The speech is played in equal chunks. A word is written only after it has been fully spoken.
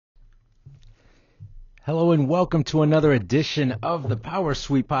Hello and welcome to another edition of the Power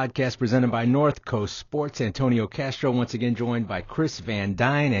Suite podcast presented by North Coast Sports. Antonio Castro once again joined by Chris Van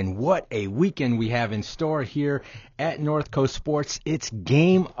Dyne, and what a weekend we have in store here at North Coast Sports. It's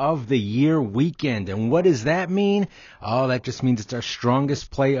Game of the Year weekend, and what does that mean? Oh, that just means it's our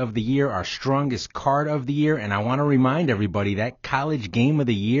strongest play of the year, our strongest card of the year, and I want to remind everybody that college Game of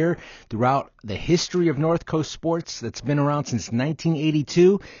the Year throughout the history of North Coast Sports that's been around since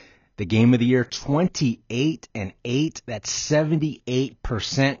 1982. The Game of the Year, 28-8. That's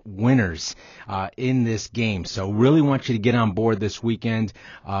 78% winners in this game. So really want you to get on board this weekend.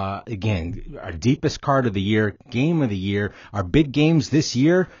 Again, our deepest card of the year, Game of the Year. Our big games this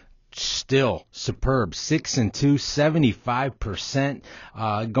year, still superb. 6-2, 75%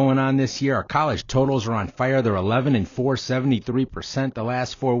 going on this year. Our college totals are on fire. They're 11-4, 73% the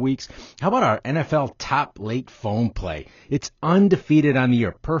last 4 weeks. How about our NFL top late phone play? It's undefeated on the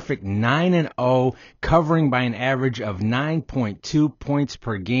year. Perfect 9-0, covering by an average of 9.2 points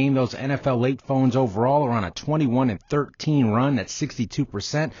per game. Those NFL late phones overall are on a 21-13 run. That's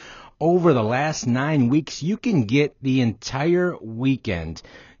 62%. Over the last 9 weeks, you can get the entire weekend,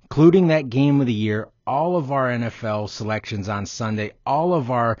 including that Game of the Year, all of our NFL selections on Sunday, all of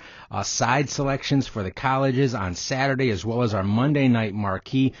our side selections for the colleges on Saturday, as well as our Monday night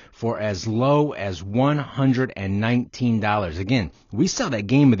marquee for as low as $119. Again, we sell that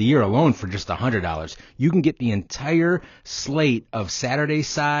Game of the Year alone for just $100. You can get the entire slate of Saturday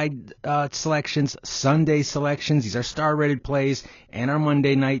side selections, Sunday selections. These are star-rated plays, and our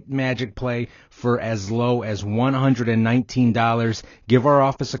Monday night Magic play for as low as $119. Give our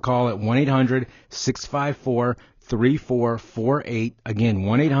office a call at 1-800-654-3448. Again,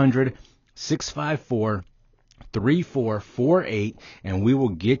 1-800-654-3448, and we will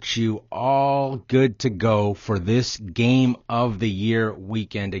get you all good to go for this Game of the Year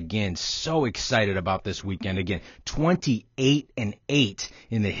weekend. Again, so excited about this weekend. Again, 28-8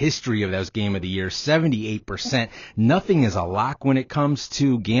 in the history of those Game of the Year, 78%. Nothing is a lock when it comes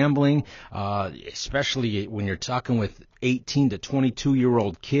to gambling, especially when you're talking with 18 to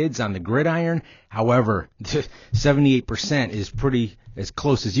 22-year-old kids on the gridiron. However, 78% is pretty as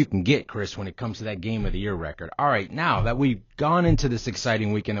close as you can get, Chris, when it comes to that Game of the Year record. All right, now that we've gone into this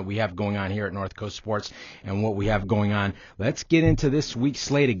exciting weekend that we have going on here at North Coast Sports and what we have going on, let's get into this week's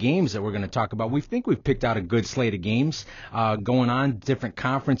slate of games that we're going to talk about. We think we've picked out a good slate of games going on, different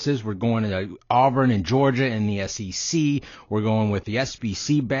conferences. We're going to Auburn and Georgia in the SEC. We're going with the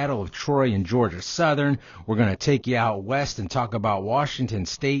SBC battle of Troy and Georgia Southern. We're going to take you out west and talk about Washington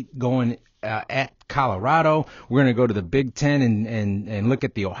State going at Colorado. We're going to go to the Big Ten and look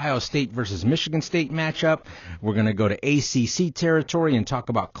at the Ohio State versus Michigan State matchup. We're going to go to ACC territory and talk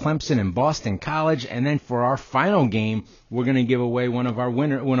about Clemson and Boston College. And then for our final game, we're going to give away one of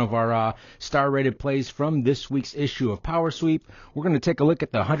our star-rated plays from this week's issue of Power Sweep. We're going to take a look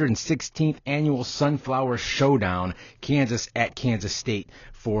at the 116th annual Sunflower Showdown, Kansas at Kansas State,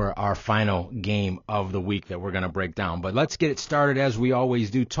 for our final game of the week that we're going to break down. But let's get it started, as we always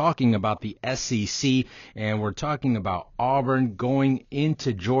do, talking about the SEC, and we're talking about Auburn going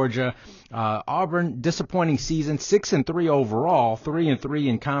into Georgia. Auburn, disappointing season, 6-3 overall, 3-3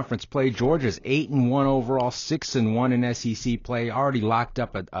 in conference play. Georgia's 8-1 overall, 6-1 in SEC play. Already locked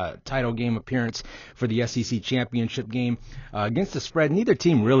up a title game appearance for the SEC championship game. Against the spread, neither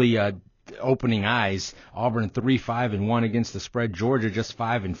team really opening eyes. Auburn 3-5-1 against the spread. Georgia just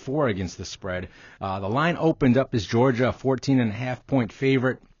 5-4 against the spread. The line opened up as Georgia a 14.5 point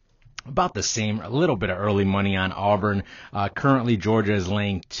favorite. About the same, a little bit of early money on Auburn. Currently, Georgia is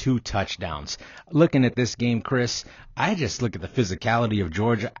laying 2 touchdowns. Looking at this game, Chris, I just look at the physicality of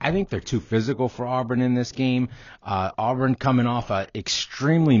Georgia. I think they're too physical for Auburn in this game. Auburn coming off an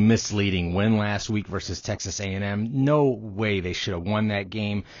extremely misleading win last week versus Texas A&M. No way they should have won that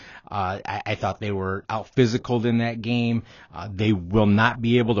game. I thought they were out-physicaled in that game. They will not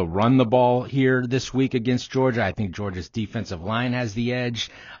be able to run the ball here this week against Georgia. I think Georgia's defensive line has the edge.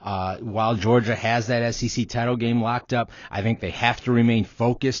 While Georgia has that SEC title game locked up, I think they have to remain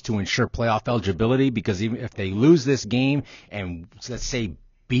focused to ensure playoff eligibility, because even if they lose this game and, let's say,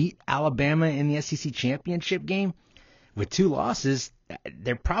 beat Alabama in the SEC championship game with 2 losses,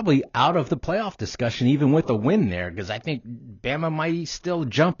 they're probably out of the playoff discussion even with a win there, because I think Bama might still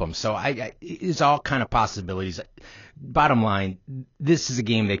jump them. So it's all kind of possibilities. Bottom line, this is a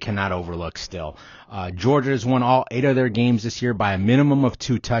game they cannot overlook still. Georgia has won all 8 of their games this year by a minimum of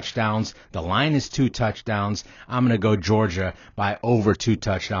 2 touchdowns. The line is 2 touchdowns. I'm going to go Georgia by over 2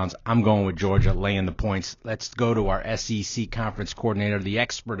 touchdowns. I'm going with Georgia laying the points. Let's go to our SEC conference coordinator, the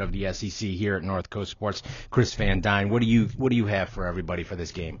expert of the SEC here at North Coast Sports, Chris Van Dyne. What do you have for everybody for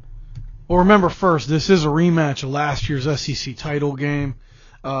this game? Well, remember first, this is a rematch of last year's SEC title game.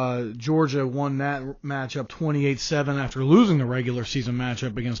 Georgia won that matchup 28-7 after losing the regular season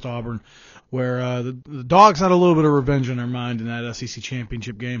matchup against Auburn, where the Dogs had a little bit of revenge in their mind in that SEC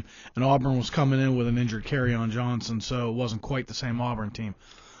championship game, and Auburn was coming in with an injured Kerryon Johnson, so it wasn't quite the same Auburn team.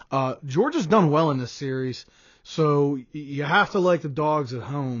 Georgia's done well in this series, so you have to like the Dogs at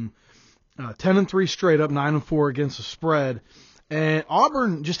home. 10-3 straight up, 9-4 against the spread. And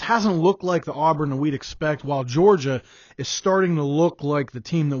Auburn just hasn't looked like the Auburn that we'd expect, while Georgia is starting to look like the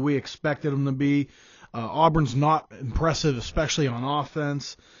team that we expected them to be. Auburn's not impressive, especially on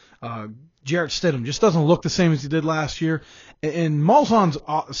offense. Jarrett Stidham just doesn't look the same as he did last year. And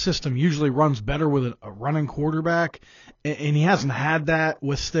Malzahn's system usually runs better with a running quarterback, and he hasn't had that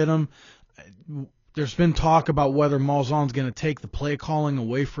with Stidham. There's been talk about whether Malzahn's going to take the play calling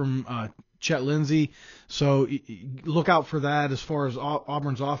away from Chet Lindsey, so look out for that as far as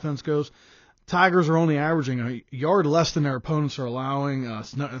Auburn's offense goes. Tigers are only averaging a yard less than their opponents are allowing.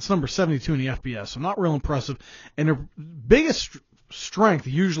 It's number 72 in the FBS, so not real impressive. And their biggest strength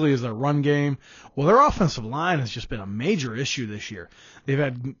usually is their run game. Well, their offensive line has just been a major issue this year. They've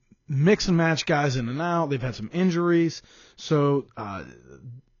had mix and match guys in and out. They've had some injuries. So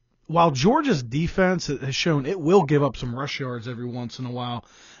while Georgia's defense has shown it will give up some rush yards every once in a while,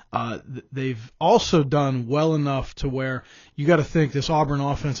 they've also done well enough to where you got to think this Auburn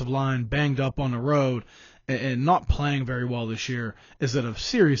offensive line banged up on the road and not playing very well this year is at a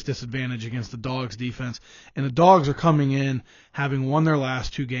serious disadvantage against the Dogs defense. And the Dogs are coming in having won their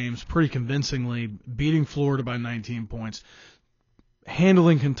last two games pretty convincingly, beating Florida by 19 points,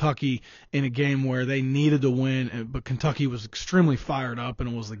 handling Kentucky in a game where they needed to win, but Kentucky was extremely fired up,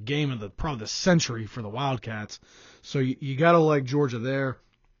 and it was the game of probably the century for the Wildcats. So you got to like Georgia there.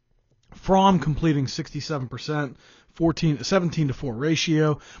 Fromm completing 67%, 17-4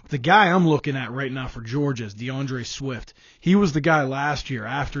 ratio. But the guy I'm looking at right now for Georgia is DeAndre Swift. He was the guy last year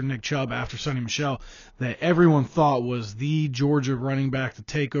after Nick Chubb, after Sonny Michel, that everyone thought was the Georgia running back to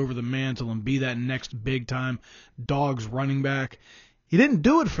take over the mantle and be that next big-time Dogs running back. He didn't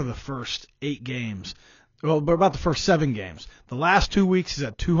do it for the first 8 games. Well, but about the first 7 games. The last 2 weeks, he's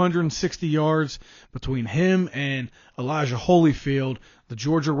at 260 yards between him and Elijah Holyfield. The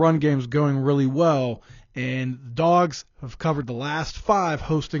Georgia run game's going really well, and the Dogs have covered the last 5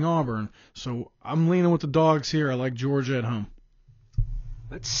 hosting Auburn. So I'm leaning with the Dogs here. I like Georgia at home.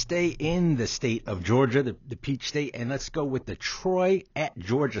 Let's stay in the state of Georgia, the Peach State, and let's go with the Troy at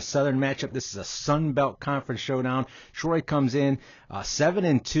Georgia Southern matchup. This is a Sun Belt Conference showdown. Troy comes in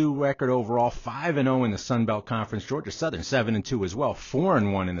 7-2 record overall, 5-0 in the Sun Belt Conference. Georgia Southern 7-2 as well,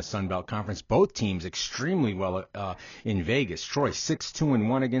 4-1 in the Sun Belt Conference. Both teams extremely well in Vegas. Troy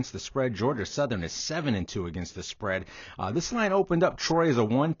 6-2-1 against the spread. Georgia Southern is 7-2 against the spread. This line opened up. Troy is a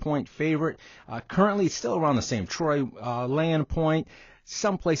 1-point favorite. Currently, it's still around the same. Troy laying a point.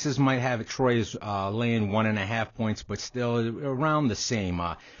 Some places might have it Troy's laying 1.5 points, but still around the same.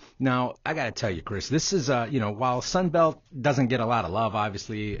 Now, I got to tell you, Chris, this is, while Sunbelt doesn't get a lot of love,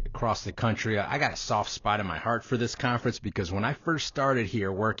 obviously, across the country, I got a soft spot in my heart for this conference because when I first started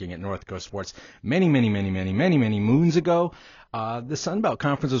here working at North Coast Sports many moons ago, the Sun Belt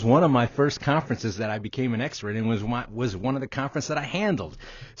Conference was one of my first conferences that I became an expert in, was one of the conferences that I handled.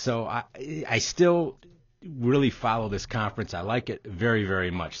 So I still really follow this conference. I like it very,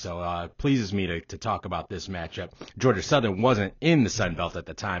 very much. So it pleases me to talk about this matchup. Georgia Southern wasn't in the Sun Belt at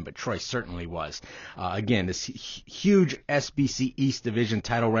the time, but Troy certainly was. Again, this huge SBC East Division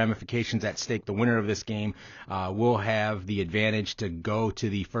title ramifications at stake. The winner of this game will have the advantage to go to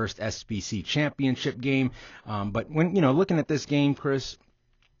the first SBC championship game. But when looking at this game, Chris,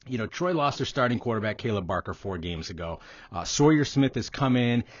 Troy lost their starting quarterback, Caleb Barker, 4 games ago. Sawyer Smith has come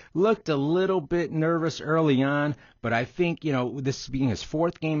in, looked a little bit nervous early on, but I think, this being his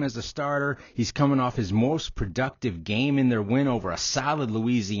 4th game as a starter, he's coming off his most productive game in their win over a solid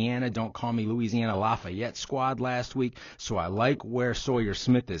Louisiana, don't call me Louisiana Lafayette squad last week. So I like where Sawyer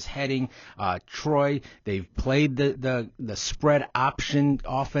Smith is heading. Troy, they've played the spread option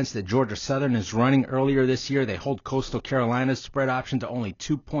offense that Georgia Southern is running earlier this year. They hold Coastal Carolina's spread option to only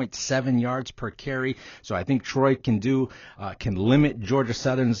 2.7 yards per carry. So I think Troy can limit Georgia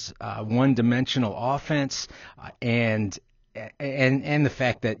Southern's one-dimensional offense. And and the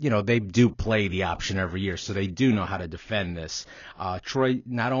fact that, they do play the option every year, so they do know how to defend this. Troy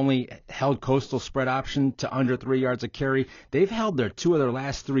not only held Coastal spread option to under 3 yards a carry, they've held two of their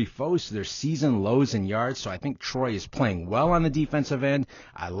last three foes to their season lows in yards, so I think Troy is playing well on the defensive end.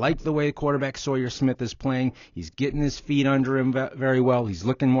 I like the way quarterback Sawyer Smith is playing. He's getting his feet under him very well. He's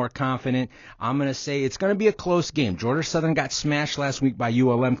looking more confident. I'm going to say it's going to be a close game. Georgia Southern got smashed last week by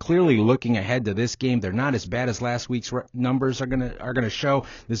ULM, clearly looking ahead to this game. They're not as bad as last week's numbers are gonna show.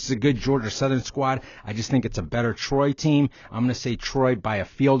 This is a good Georgia Southern squad. I just think it's a better Troy team. I'm gonna say Troy by a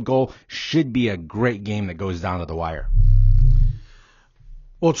field goal. Should be a great game that goes down to the wire.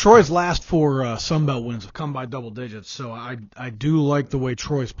 Well, Troy's last four Sunbelt wins have come by double digits, so I do like the way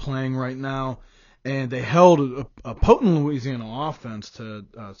Troy's playing right now. And they held a potent Louisiana offense to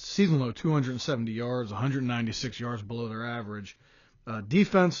season low 270 yards, 196 yards below their average.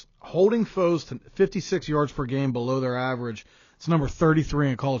 Defense holding foes to 56 yards per game below their average. It's number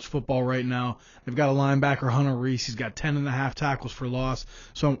 33 in college football right now. They've got a linebacker, Hunter Reese. He's got 10.5 tackles for loss.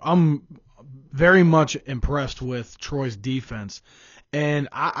 So I'm very much impressed with Troy's defense. And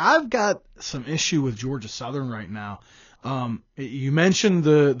I've got some issue with Georgia Southern right now. You mentioned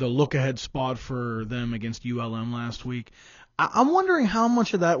the look-ahead spot for them against ULM last week. I'm wondering how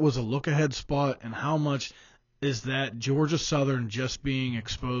much of that was a look-ahead spot and how much is that Georgia Southern just being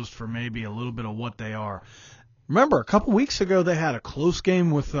exposed for maybe a little bit of what they are. Remember, a couple weeks ago they had a close game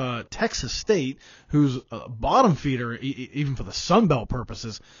with Texas State, who's a bottom feeder even for the Sun Belt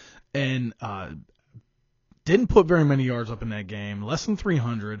purposes, and didn't put very many yards up in that game, less than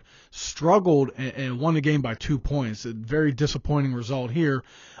 300, struggled and won the game by 2 points. A very disappointing result here.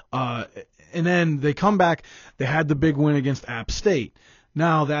 And then they come back. They had the big win against App State.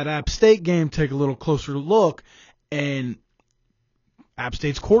 Now, that App State game, take a little closer look, and App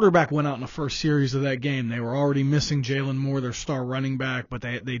State's quarterback went out in the first series of that game. They were already missing Jalen Moore, their star running back, but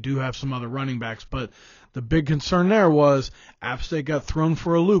they do have some other running backs. But the big concern there was App State got thrown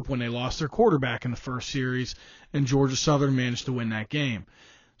for a loop when they lost their quarterback in the first series, and Georgia Southern managed to win that game.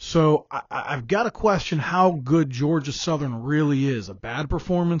 So I've got to question how good Georgia Southern really is. A bad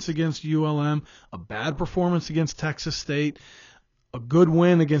performance against ULM, a bad performance against Texas State, a good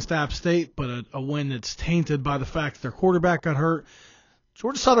win against App State, but a win that's tainted by the fact that their quarterback got hurt.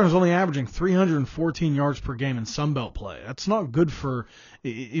 Georgia Southern is only averaging 314 yards per game in Sunbelt play. That's not good for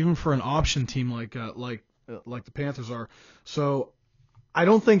even for an option team like the Panthers are. So I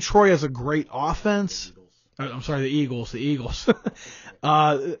don't think Troy has a great offense. I'm sorry, the Eagles.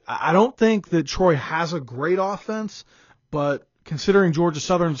 I don't think that Troy has a great offense, but considering Georgia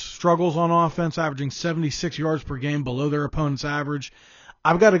Southern's struggles on offense, averaging 76 yards per game below their opponent's average,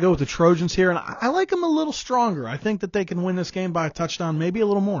 I've got to go with the Trojans here, and I like them a little stronger. I think that they can win this game by a touchdown, maybe a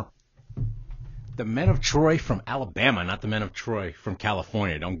little more. The men of Troy from Alabama, not the men of Troy from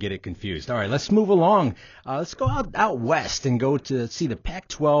California. Don't get it confused. All right, let's move along. Let's go out west and go to see the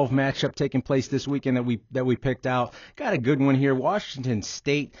Pac-12 matchup taking place this weekend that we picked out. Got a good one here. Washington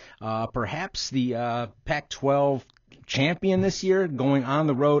State, perhaps the Pac-12 champion this year, going on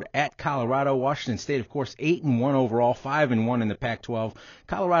the road at Colorado. Washington State, of course, 8-1 overall, 5-1 in the Pac-12.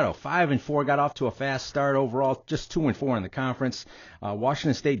 Colorado 5-4, got off to a fast start overall, just 2-4 in the conference.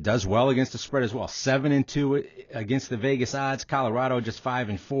 Washington State does well against the spread as well, 7-2 against the Vegas odds. Colorado just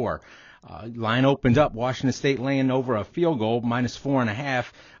 5-4. Line opened up, Washington State laying over a field goal,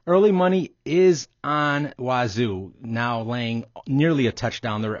 -4.5. Early money is on Wazoo, now laying nearly a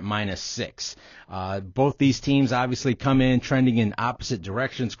touchdown. They're at -6. Both these teams obviously come in trending in opposite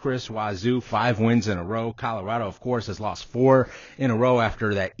directions. Chris, Wazoo, 5 wins in a row. Colorado, of course, has lost 4 in a row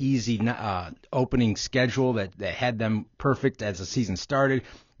after that easy opening schedule that had them perfect as the season started.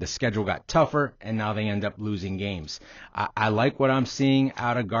 The schedule got tougher, and now they end up losing games. I like what I'm seeing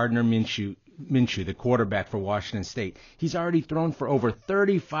out of Gardner Minshew, the quarterback for Washington State. He's already thrown for over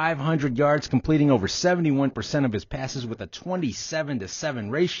 3,500 yards, completing over 71% of his passes with a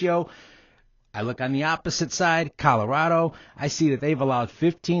 27-7 ratio. I look on the opposite side, Colorado. I see that they've allowed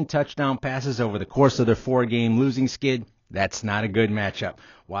 15 touchdown passes over the course of their 4-game losing skid. That's not a good matchup.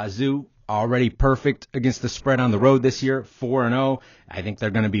 Wazoo, already perfect against the spread on the road this year, 4-0. I think they're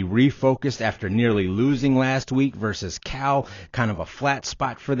going to be refocused after nearly losing last week versus Cal. Kind of a flat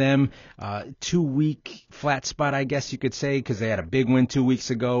spot for them. 2-week flat spot, I guess you could say, because they had a big win 2 weeks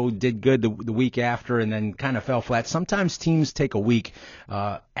ago, did good the week after, and then kind of fell flat. Sometimes teams take a week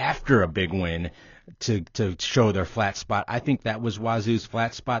after a big win to show their flat spot. I think that was Wazoo's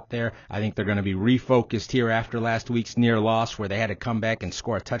flat spot there. I think they're going to be refocused here after last week's near loss where they had to come back and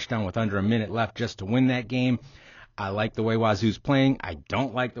score a touchdown with under a minute left just to win that game. I like the way Wazoo's playing. I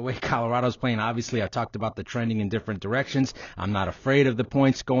don't like the way Colorado's playing. Obviously, I talked about the trending in different directions. I'm not afraid of the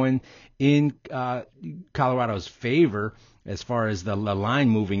points going in Colorado's favor as far as the line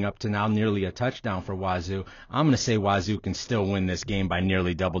moving up to now nearly a touchdown for Wazoo. I'm going to say Wazoo can still win this game by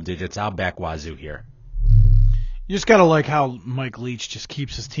nearly double digits. I'll back Wazoo here. You just got to like how Mike Leach just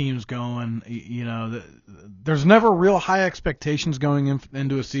keeps his teams going. There's never real high expectations going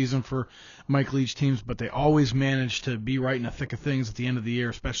into a season for Mike Leach teams, but they always manage to be right in the thick of things at the end of the year,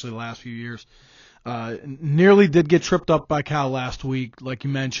 especially the last few years. Nearly did get tripped up by Cal last week, like you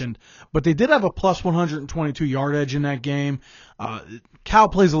mentioned, but they did have a plus 122 yard edge in that game. Cal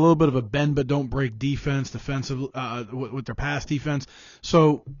plays a little bit of a bend but don't break defensive with their pass defense.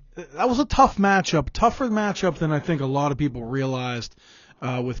 So that was a tougher matchup than I think a lot of people realized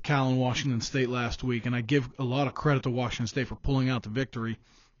with Cal and Washington State last week, and I give a lot of credit to Washington State for pulling out the victory.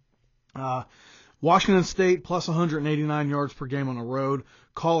 Washington State plus 189 yards per game on the road.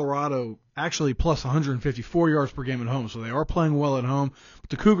 Colorado actually plus 154 yards per game at home, so they are playing well at home. But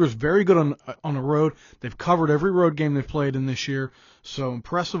the Cougars very good on the road. They've covered every road game they've played in this year, so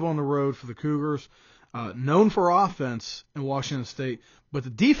impressive on the road for the Cougars. Known for offense in Washington State, but the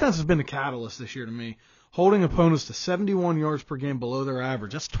defense has been the catalyst this year to me, holding opponents to 71 yards per game below their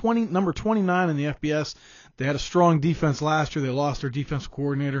average. That's number 29 in the FBS. They had a strong defense last year. They lost their defensive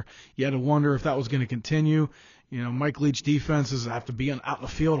coordinator. You had to wonder if that was going to continue. Mike Leach defenses have to be out in the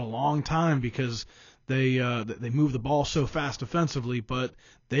field a long time because they move the ball so fast offensively, but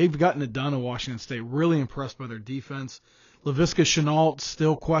they've gotten it done in Washington State. Really impressed by their defense. Laviska Shenault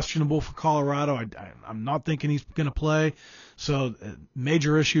still questionable for Colorado. I'm not thinking he's going to play. So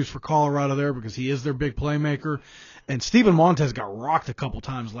major issues for Colorado there because he is their big playmaker. And Steven Montez got rocked a couple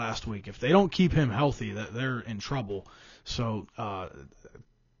times last week. If they don't keep him healthy, they're in trouble. So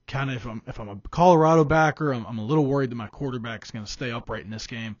kind of if I'm a Colorado backer, I'm a little worried that my quarterback is going to stay upright in this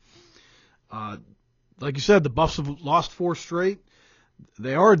game. Like you said, the Buffs have lost 4 straight.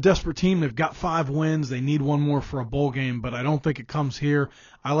 They are a desperate team. They've got 5 wins. They need one more for a bowl game, but I don't think it comes here.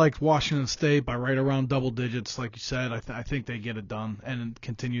 I like Washington State by right around double digits. Like you said, I think they get it done and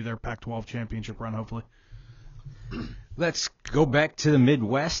continue their Pac-12 championship run, hopefully. Let's go back to the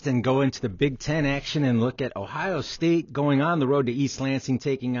Midwest and go into the Big Ten action and look at Ohio State going on the road to East Lansing,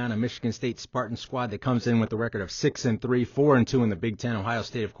 taking on a Michigan State Spartan squad that comes in with a record of 6-3, 4-2 in the Big Ten. Ohio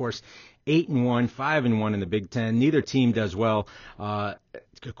State, of course, 8-1, 5-1 in the Big Ten. Neither team does well.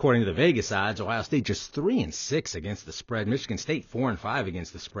 According to the Vegas odds, Ohio State just 3-6 against the spread. Michigan State 4-5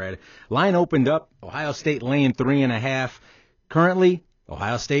 against the spread. Line opened up. Ohio State laying 3.5. Currently,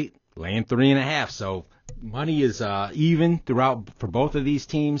 Ohio State laying 3.5. So money is even throughout for both of these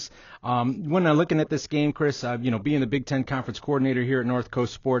teams. When I'm looking at this game, Chris, being the Big Ten Conference coordinator here at North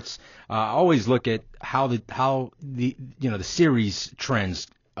Coast Sports, I always look at how the series trends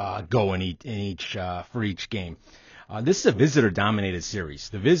go in each for each game. This is a visitor-dominated series.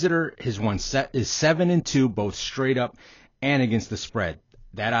 The visitor is 7-2, both straight up and against the spread.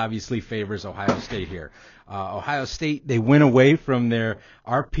 That obviously favors Ohio State here. Ohio State, they went away from their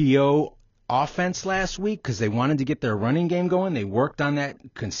RPO offense last week because they wanted to get their running game going. They worked on that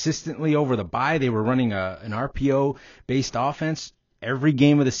consistently over the bye. They were running an RPO-based offense every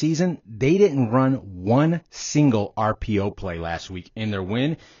game of the season. They didn't run one single RPO play last week in their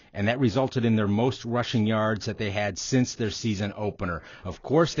win, and that resulted in their most rushing yards that they had since their season opener. Of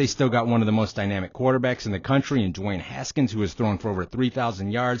course, they still got one of the most dynamic quarterbacks in the country in Dwayne Haskins, who has thrown for over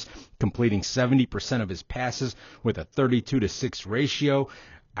 3,000 yards, completing 70% of his passes with a 32-6 ratio.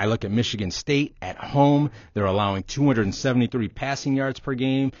 I look at Michigan State at home. They're allowing 273 passing yards per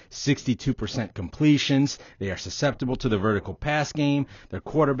game, 62% completions. They are susceptible to the vertical pass game. Their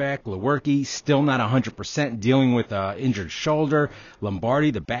quarterback, Lewerke, still not 100%, dealing with an injured shoulder.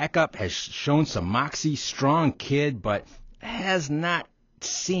 Lombardi, the backup, has shown some moxie, strong kid, but has not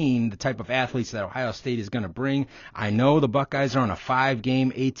seen the type of athletes that Ohio State is going to bring. I know the Buckeyes are on a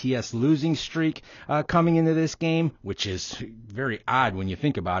 5-game ATS losing streak coming into this game, which is very odd when you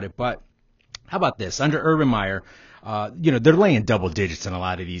think about it. But how about this? Under Urban Meyer, they're laying double digits in a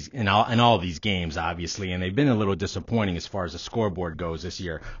lot of these, in all of these games, obviously, and they've been a little disappointing as far as the scoreboard goes this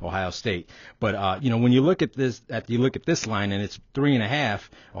year, Ohio State. But when you look at this, line and it's 3.5,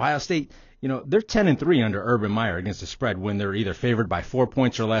 Ohio State, they're 10-3 under Urban Meyer against the spread when they're either favored by 4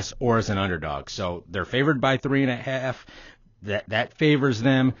 points or less or as an underdog. So they're favored by 3.5. That favors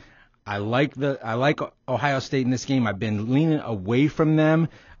them. I like Ohio State in this game. I've been leaning away from them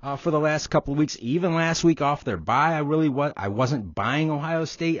for the last couple of weeks. Even last week off their bye, I wasn't buying Ohio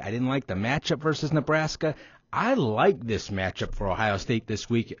State. I didn't like the matchup versus Nebraska. I like this matchup for Ohio State this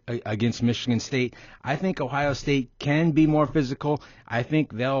week against Michigan State. I think Ohio State can be more physical. I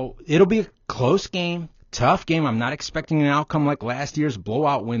think it'll be a close game, tough game. I'm not expecting an outcome like last year's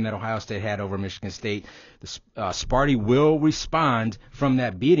blowout win that Ohio State had over Michigan State. Sparty will respond from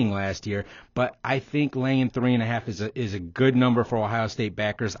that beating last year, but I think laying 3.5 is a good number for Ohio State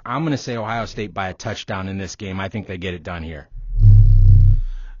backers. I'm going to say Ohio State by a touchdown in this game. I think they get it done here.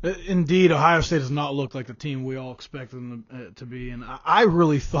 Indeed, Ohio State does not look like the team we all expected them to be, and I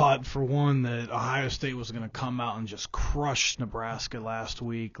really thought, for one, that Ohio State was going to come out and just crush Nebraska last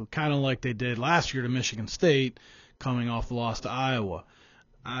week, kind of like they did last year to Michigan State, coming off the loss to Iowa.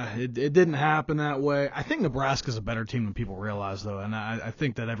 It didn't happen that way. I think Nebraska's a better team than people realize, though, and I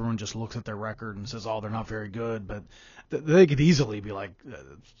think that everyone just looks at their record and says, oh, they're not very good, but they could easily be like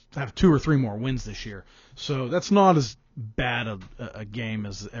have 2 or 3 more wins this year. So that's not as bad a game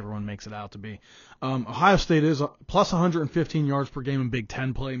as everyone makes it out to be. Ohio State is plus 115 yards per game in Big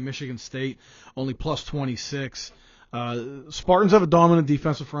Ten play. Michigan State only plus 26. Spartans have a dominant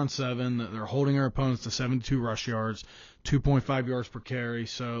defensive front seven. They're holding their opponents to 72 rush yards, 2.5 yards per carry.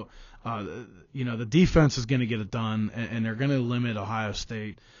 So, the defense is going to get it done, and they're going to limit Ohio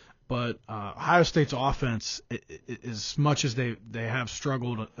State. But Ohio State's offense, as much as they have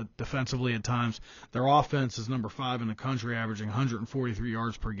struggled defensively at times, their offense is number 5 in the country, averaging 143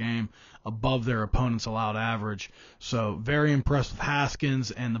 yards per game, above their opponent's allowed average. So very impressed with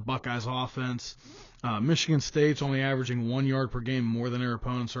Haskins and the Buckeyes' offense. Michigan State's only averaging 1 yard per game more than their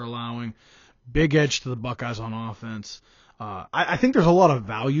opponents are allowing. Big edge to the Buckeyes on offense. I think there's a lot of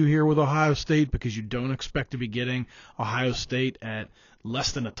value here with Ohio State because you don't expect to be getting Ohio State at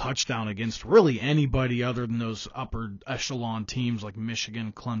less than a touchdown against really anybody other than those upper echelon teams like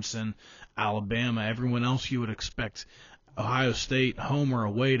Michigan, Clemson, Alabama. Everyone else you would expect Ohio State, home or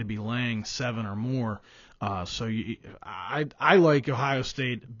away, to be laying 7 or more. I like Ohio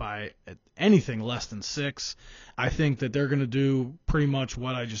State by anything less than 6. I think that they're going to do pretty much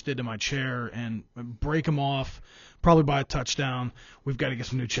what I just did to my chair and break them off, probably by a touchdown. We've got to get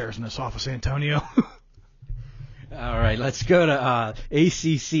some new chairs in this office, Antonio. All right, let's go to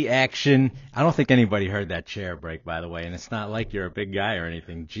ACC action. I don't think anybody heard that chair break, by the way, and it's not like you're a big guy or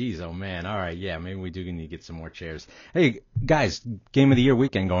anything. Jeez, oh, man. All right, yeah, maybe we do need to get some more chairs. Hey, guys, Game of the Year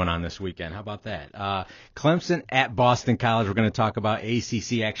weekend going on this weekend. How about that? Clemson at Boston College. We're going to talk about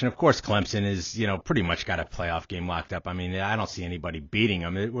ACC action. Of course, Clemson is, pretty much got a playoff game locked up. I mean, I don't see anybody beating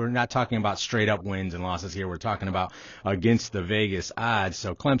them. We're not talking about straight-up wins and losses here. We're talking about against the Vegas odds.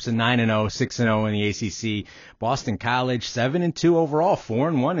 So Clemson 9-0, 6-0 in the ACC. Boston College 7-2 overall,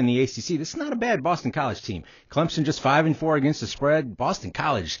 4-1 in the ACC. This is not a bad Boston College team. Clemson just 5-4 against the spread. Boston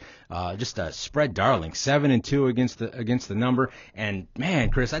College just a spread darling, 7-2 against the number. And man,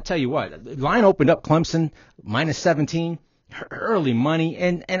 Chris, I tell you what, the line opened up Clemson minus 17, early money,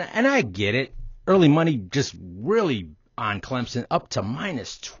 and I get it. Early money just really on Clemson up to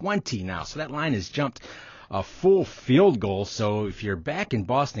minus 20 now. So that line has jumped a full field goal. So if you're back in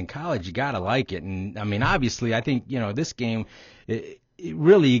Boston College, you got to like it. And, I mean, obviously, I think, this game,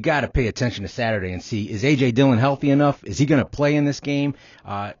 really you got to pay attention to Saturday and see, is A.J. Dillon healthy enough? Is he going to play in this game?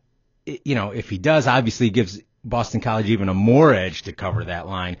 If he does, obviously it gives Boston College even a more edge to cover that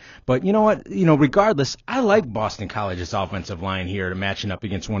line. But you know what? Regardless, I like Boston College's offensive line here to matching up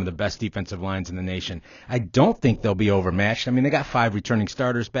against one of the best defensive lines in the nation. I don't think they'll be overmatched. I mean, they got 5 returning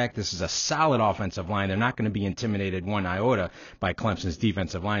starters back. This is a solid offensive line. They're not going to be intimidated one iota by Clemson's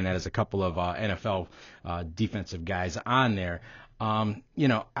defensive line. That is a couple of NFL defensive guys on there.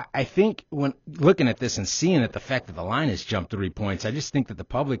 I think when looking at this and seeing it, the fact that the line has jumped 3 points, I just think that the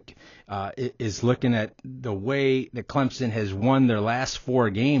public is looking at the way that Clemson has won their last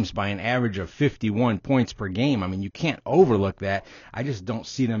 4 games by an average of 51 points per game. I mean, you can't overlook that. I just don't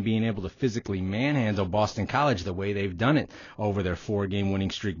see them being able to physically manhandle Boston College the way they've done it over their 4-game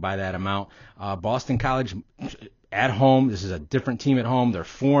winning streak by that amount. Boston College at home. This is a different team at home. They're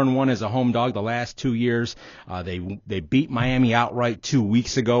 4-1 as a home dog the last 2 years. They beat Miami outright 2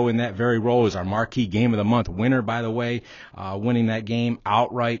 weeks ago in that very role. It was our marquee game of the month winner, by the way, winning that game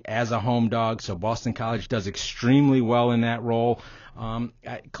outright as a home dog. So Boston College does extremely well in that role.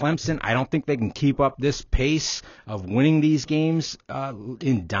 Clemson, I don't think they can keep up this pace of winning these games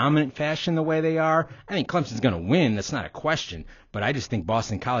in dominant fashion the way they are. I think Clemson's going to win. That's not a question. But I just think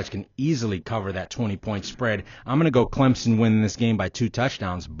Boston College can easily cover that 20-point spread. I'm going to go Clemson winning this game by 2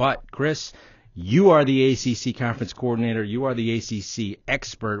 touchdowns. But, Chris, you are the ACC conference coordinator. You are the ACC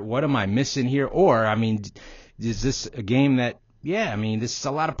expert. What am I missing here? Or, I mean, is this a game that, this is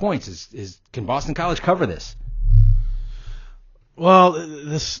a lot of points. Can Boston College cover this?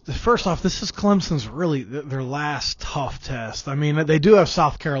 Well, first off, this is Clemson's really their last tough test. I mean, they do have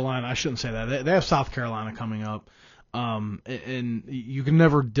South Carolina. I shouldn't say that. They have South Carolina coming up, and you can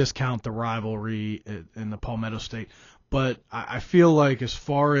never discount the rivalry in the Palmetto State. But I feel like as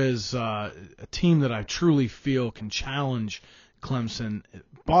far as a team that I truly feel can challenge Clemson,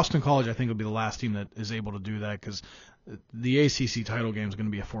 Boston College, I think, will be the last team that is able to do that because the ACC title game is going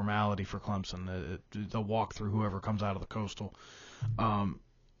to be a formality for Clemson. They'll walk through whoever comes out of the Coastal.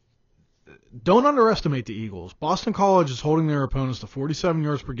 Don't underestimate the Eagles. Boston College is holding their opponents to 47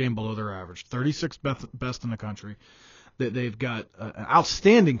 yards per game below their average, 36th best in the country. They've got an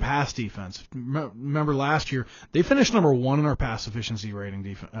outstanding pass defense. Remember last year, they finished number 1 in our pass efficiency rating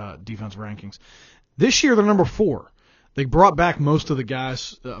defense rankings. This year, they're number 4. They brought back most of the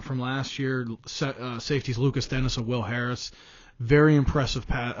guys from last year, safeties Lucas Dennis and Will Harris. Very impressive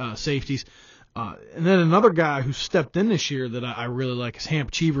safeties. And then another guy who stepped in this year that I really like is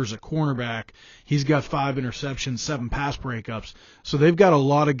Hamp Cheevers at cornerback. He's got 5 interceptions, 7 pass breakups. So they've got a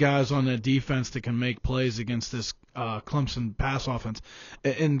lot of guys on that defense that can make plays against this Clemson pass offense.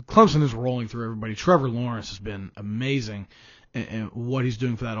 And Clemson is rolling through everybody. Trevor Lawrence has been amazing in what he's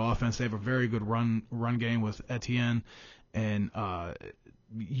doing for that offense. They have a very good run game with Etienne. And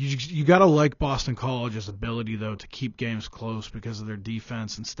you got to like Boston College's ability, though, to keep games close because of their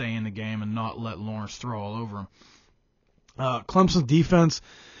defense and stay in the game and not let Lawrence throw all over them. Clemson's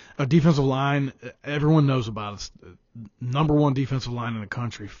defensive line, everyone knows about it. It's number 1 defensive line in the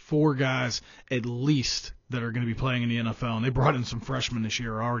country. 4 guys at least that are going to be playing in the NFL. And they brought in some freshmen this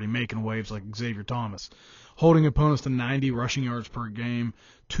year already making waves like Xavier Thomas. Holding opponents to 90 rushing yards per game,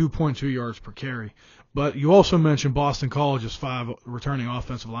 2.2 yards per carry. But you also mentioned Boston College's 5 returning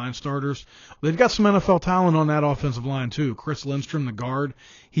offensive line starters. They've got some NFL talent on that offensive line, too. Chris Lindstrom, the guard,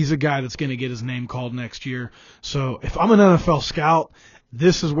 he's a guy that's going to get his name called next year. So if I'm an NFL scout,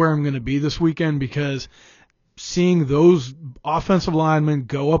 this is where I'm going to be this weekend because seeing those offensive linemen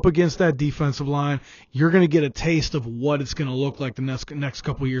go up against that defensive line, you're going to get a taste of what it's going to look like the next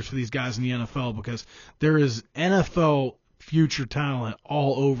couple of years for these guys in the NFL because there is NFL future talent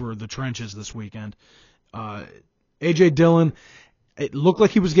all over the trenches this weekend. A.J. Dillon, it looked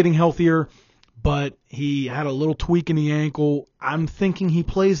like he was getting healthier, but he had a little tweak in the ankle. I'm thinking he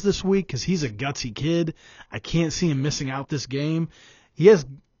plays this week because he's a gutsy kid. I can't see him missing out this game. He has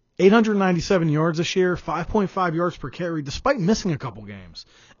 897 yards this year, 5.5 yards per carry, despite missing a couple games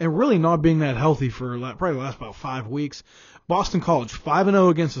and really not being that healthy for probably the last about 5 weeks. Boston College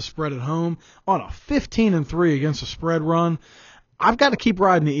 5-0 against the spread at home, on a 15-3 against the spread run. I've got to keep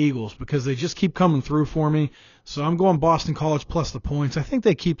riding the Eagles because they just keep coming through for me. So I'm going Boston College plus the points. I think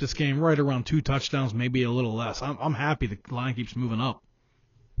they keep this game right around 2 touchdowns, maybe a little less. I'm happy the line keeps moving up.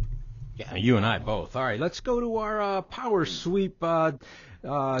 Yeah, you and I both. All right, let's go to our Power Sweep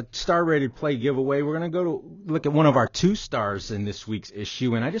star-rated play giveaway. We're going to go to look at one of our 2 stars in this week's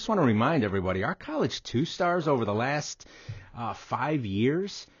issue, and I just want to remind everybody, our college 2 stars over the last 5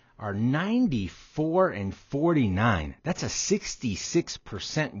 years are 94-49. That's a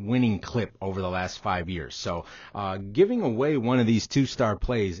 66% winning clip over the last 5 years. So giving away one of these 2-star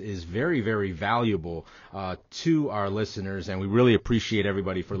plays is very, very valuable to our listeners, and we really appreciate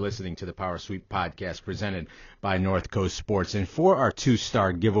everybody for listening to the Power Sweep podcast presented by North Coast Sports. And for our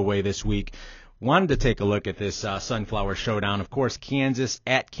 2-star giveaway this week, wanted to take a look at this Sunflower Showdown. Of course, Kansas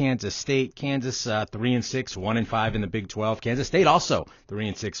at Kansas State. Kansas 3-6, 1-5 in the Big 12. Kansas State also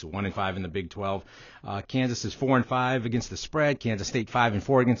 3-6, 1-5 in the Big 12. Kansas is 4-5 against the spread. Kansas State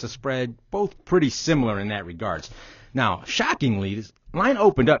 5-4 against the spread. Both pretty similar in that regards. Now, shockingly, this line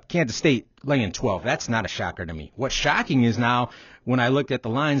opened up Kansas State laying 12. That's not a shocker to me. What's shocking is now when I looked at the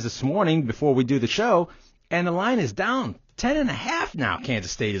lines this morning before we do the show, and the line is down 10.5 now.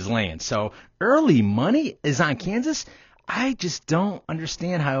 Kansas State is laying. So early money is on Kansas. I just don't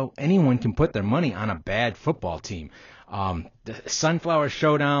understand how anyone can put their money on a bad football team. The Sunflower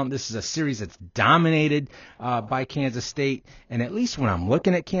Showdown, this is a series that's dominated by Kansas State. And at least when I'm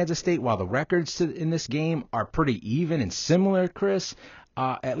looking at Kansas State, while the records in this game are pretty even and similar, Chris,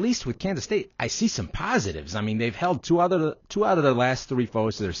 at least with Kansas State, I see some positives. I mean, they've held two out of their last 3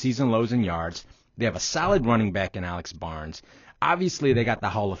 foes to their season lows in yards. They have a solid running back in Alex Barnes. Obviously, they got the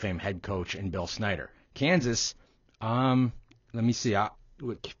Hall of Fame head coach in Bill Snyder. Kansas, let me see.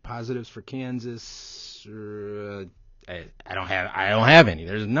 What positives for Kansas? I don't have any.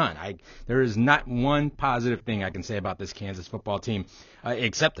 There's none. There is not one positive thing I can say about this Kansas football team,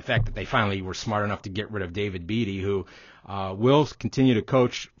 except the fact that they finally were smart enough to get rid of David Beatty, who will continue to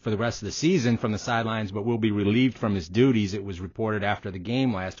coach for the rest of the season from the sidelines, but will be relieved from his duties. It was reported after the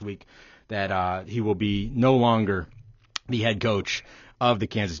game last week that he will be no longer the head coach of the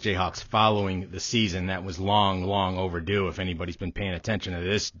Kansas Jayhawks following the season that was long, long overdue if anybody's been paying attention to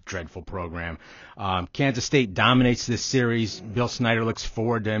this dreadful program. Kansas State dominates this series. Bill Snyder looks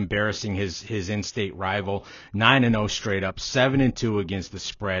forward to embarrassing his in-state rival. 9-0 straight up, 7-2 against the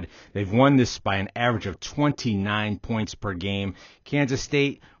spread. They've won this by an average of 29 points per game. Kansas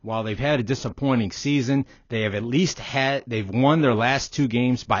State, while they've had a disappointing season, they've won their last 2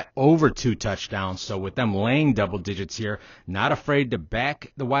 games by over 2 touchdowns. So with them laying double digits here, not afraid to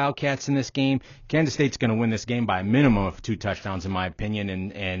back the Wildcats in this game. Kansas State's going to win this game by a minimum of 2 touchdowns, in my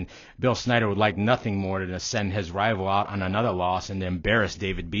opinion, and Bill Snyder would like nothing more than to send his rival out on another loss and to embarrass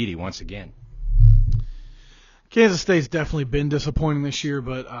David Beatty once again. Kansas State's definitely been disappointing this year,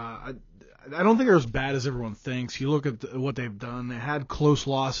 but I don't think they're as bad as everyone thinks. You look at what they've done. They had close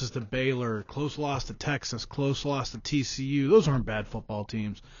losses to Baylor, close loss to Texas, close loss to TCU. Those aren't bad football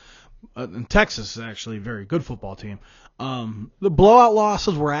teams. And Texas is actually a very good football team. The blowout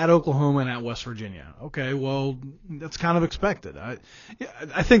losses were at Oklahoma and at West Virginia. Okay, well, that's kind of expected. I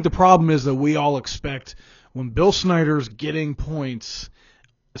think the problem is that we all expect when Bill Snyder's getting points,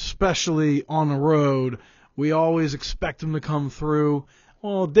 especially on the road, we always expect him to come through.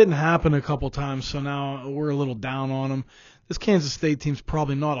 Well, it didn't happen a couple times, so now we're a little down on him. This Kansas State team's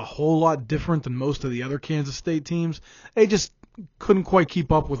probably not a whole lot different than most of the other Kansas State teams. They just couldn't quite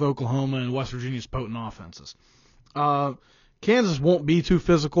keep up with Oklahoma and West Virginia's potent offenses. Kansas won't be too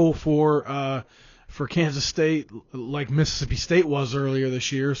physical for Kansas State like Mississippi State was earlier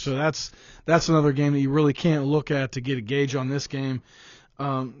this year, so that's another game that you really can't look at to get a gauge on this game.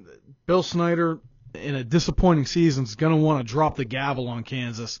 Bill Snyder, in a disappointing season, is going to want to drop the gavel on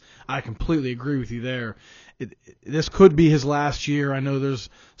Kansas. I completely agree with you there. This could be his last year. I know there's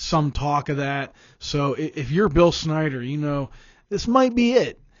some talk of that. So if you're Bill Snyder, you know this might be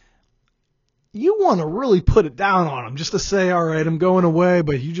it. You want to really put it down on him just to say, all right, I'm going away,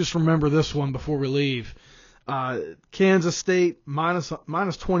 but you just remember this one before we leave. Kansas State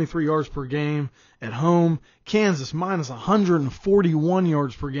minus 23 yards per game at home. Kansas minus 141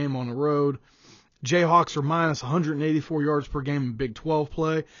 yards per game on the road. Jayhawks are minus 184 yards per game in Big 12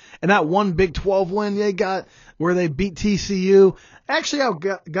 play. And that one Big 12 win they got where they beat TCU actually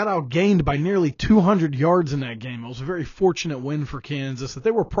got outgained by nearly 200 yards in that game. It was a very fortunate win for Kansas that they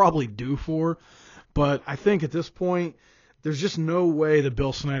were probably due for. But I think at this point, there's just no way that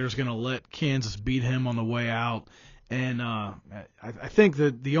Bill Snyder's going to let Kansas beat him on the way out. And I think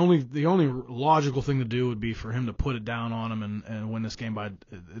that the only logical thing to do would be for him to put it down on him and win this game by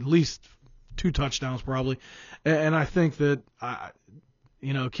at least 2 touchdowns probably. And I think that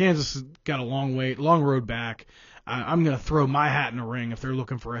Kansas has got a long road back. I'm going to throw my hat in the ring if they're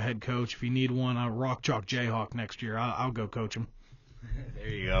looking for a head coach. If you need one, I'll rock chalk Jayhawk next year. I'll go coach him. There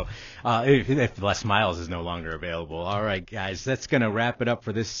you go. If Les Miles is no longer available. All right, guys, that's going to wrap it up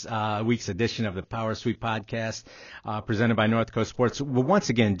for this week's edition of the Power Sweep Podcast presented by North Coast Sports. Well, once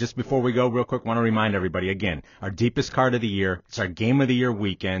again, just before we go, real quick, want to remind everybody, again, our deepest card of the year. It's our Game of the Year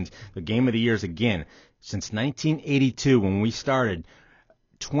weekend. The Game of the Year is, again, since 1982 when we started,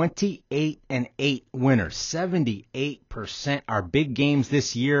 28-8 winners, 78%. Our big games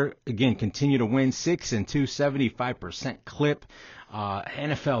this year, again, continue to win, 6-2, 75% clip.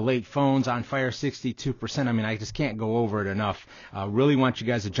 NFL late phones on fire, 62%. I mean, I just can't go over it enough. Really want you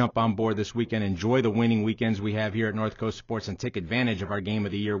guys to jump on board this weekend. Enjoy the winning weekends we have here at North Coast Sports and take advantage of our Game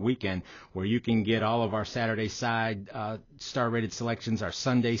of the Year weekend where you can get all of our Saturday side star-rated selections, our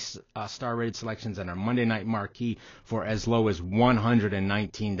Sunday star-rated selections, and our Monday night marquee for as low as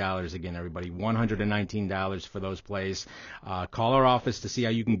 $119. Again, everybody, $119 for those plays. Call our office to see how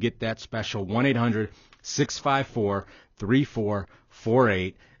you can get that special,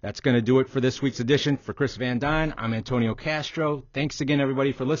 1-800-654-3448. That's going to do it for this week's edition. For Chris Van Dyne, I'm Antonio Castro. Thanks again,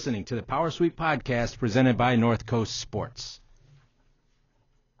 everybody, for listening to the Power Sweep Podcast presented by North Coast Sports.